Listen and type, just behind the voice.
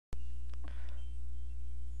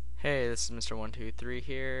Hey, this is Mr. 123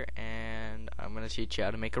 here, and I'm going to teach you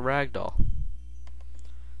how to make a ragdoll.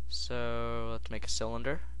 So, let's make a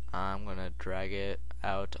cylinder. I'm going to drag it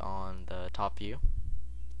out on the top view.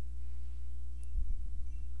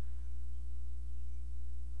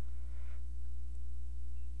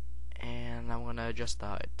 And I'm going to adjust the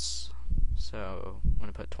heights. So, I'm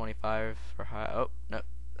going to put 25 for height. Oh, no,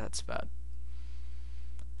 that's bad.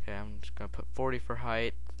 Okay, I'm just going to put 40 for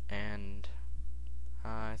height, and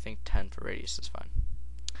I think 10 for radius is fine.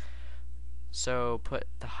 So put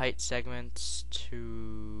the height segments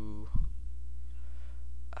to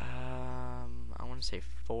I want to say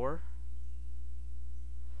 4.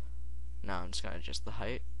 No, I'm just gonna adjust the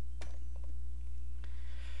height.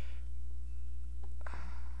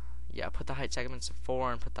 Yeah, put the height segments to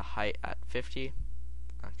 4 and put the height at 50.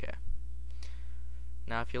 Okay.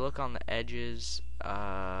 Now if you look on the edges,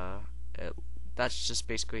 that's just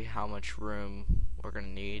basically how much room we're gonna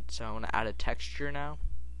need. So I'm gonna add a texture now.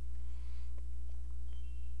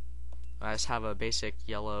 I just have a basic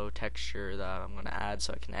yellow texture that I'm going to add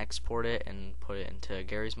so I can export it and put it into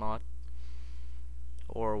Garrys mod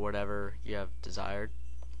or whatever you have desired.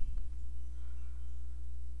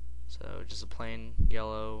 So just a plain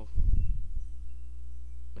yellow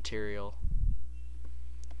material.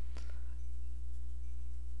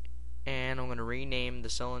 And I'm going to rename the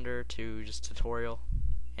cylinder to just tutorial,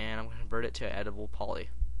 and I'm going to convert it to editable poly.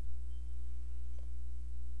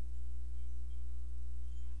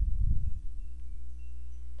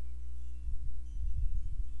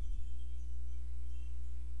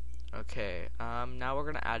 Okay, now we're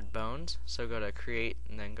going to add bones. So go to create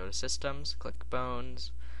and then go to systems, click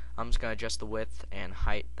bones. I'm just going to adjust the width and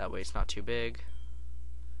height, that way it's not too big.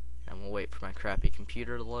 And we'll wait for my crappy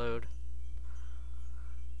computer to load.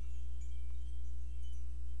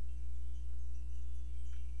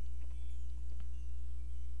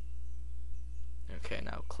 Okay,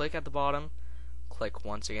 now click at the bottom, click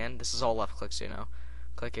once again. This is all left clicks, you know.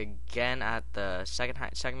 Click again at the second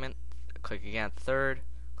height segment, click again at the third,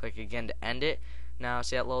 click again to end it. Now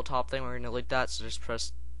see that little top thing, we're going to delete that, so just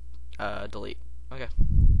press delete. Okay.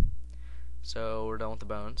 So we're done with the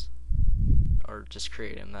bones. Or just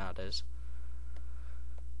create them, that is.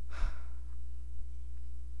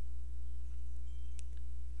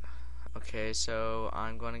 Okay, so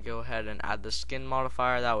I'm going to go ahead and add the skin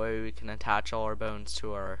modifier, that way we can attach all our bones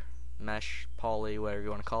to our mesh, poly, whatever you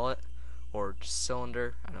want to call it, or just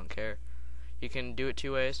cylinder, I don't care. You can do it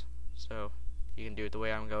two ways, so you can do it the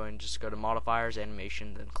way I'm going. Just go to modifiers,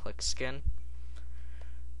 animation, then click skin,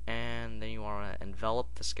 and then you want to envelop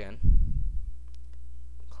the skin,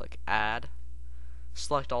 click add,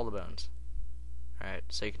 select all the bones. Alright,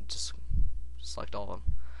 so you can just select all of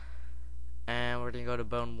them, and we're going to go to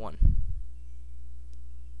bone 1.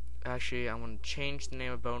 Actually, I'm going to change the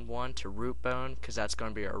name of bone 1 to root bone, because that's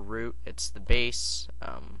going to be our root. It's the base,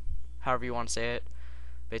 however you want to say it.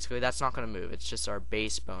 Basically, that's not going to move. It's just our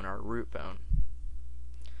base bone, our root bone.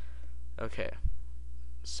 Okay.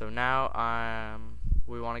 So now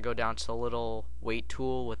we want to go down to the little weight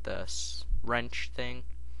tool with the wrench thing.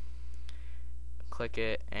 Click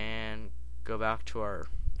it and go back to our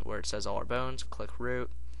where it says all our bones. Click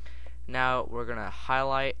root. Now we're going to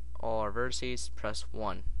highlight all our vertices. Press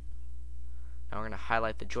 1. Now we're going to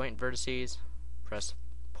highlight the joint vertices. Press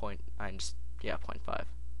 0.5.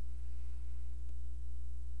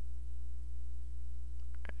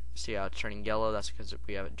 See how it's turning yellow? That's because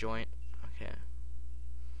we have a joint. Okay.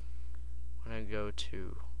 I'm going to go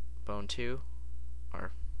to bone 2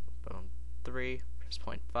 or bone 3. Press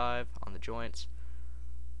 0.5 on the joints.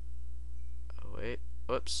 Oh wait,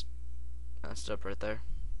 whoops, messed up right there.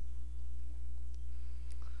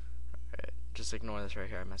 Alright, just ignore this right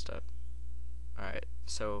here, I messed up. Alright,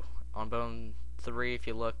 so on bone 3, if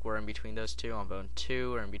you look, we're in between those two. On bone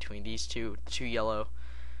 2, we're in between these two yellow.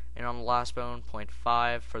 And on the last bone,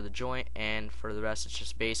 0.5 for the joint, and for the rest it's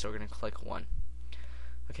just base, so we're going to click 1.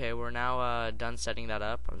 Okay, we're now done setting that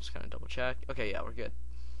up. I'm just going to double check. Okay, yeah, we're good.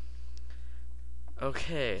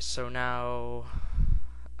 Okay, so now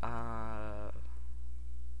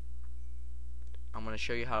I'm going to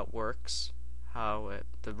show you how it works.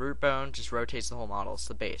 The root bone just rotates the whole model. It's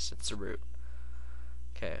the base. It's the root.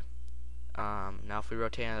 Okay. Now if we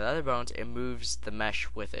rotate on the other bones, it moves the mesh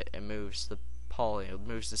with it. It moves the poly. It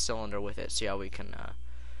moves the cylinder with it. See how we can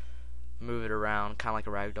move it around, kind of like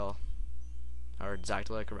a ragdoll, or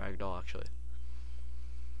exactly like a ragdoll, actually.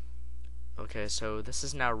 Okay, so this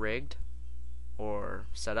is now rigged, or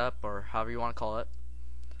set up, or however you want to call it.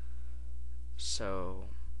 So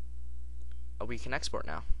we can export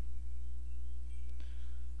now.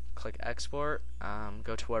 Click export,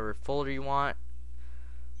 go to whatever folder you want,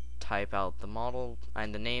 type out the model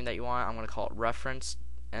and the name that you want. I'm going to call it reference,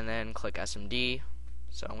 and then click SMD.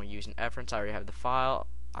 So I'm going to use an reference. I already have the file.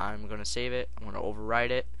 I'm going to save it. I'm going to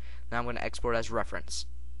overwrite it. Now I'm going to export as reference.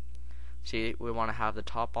 See, we want to have the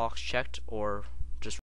top box checked, or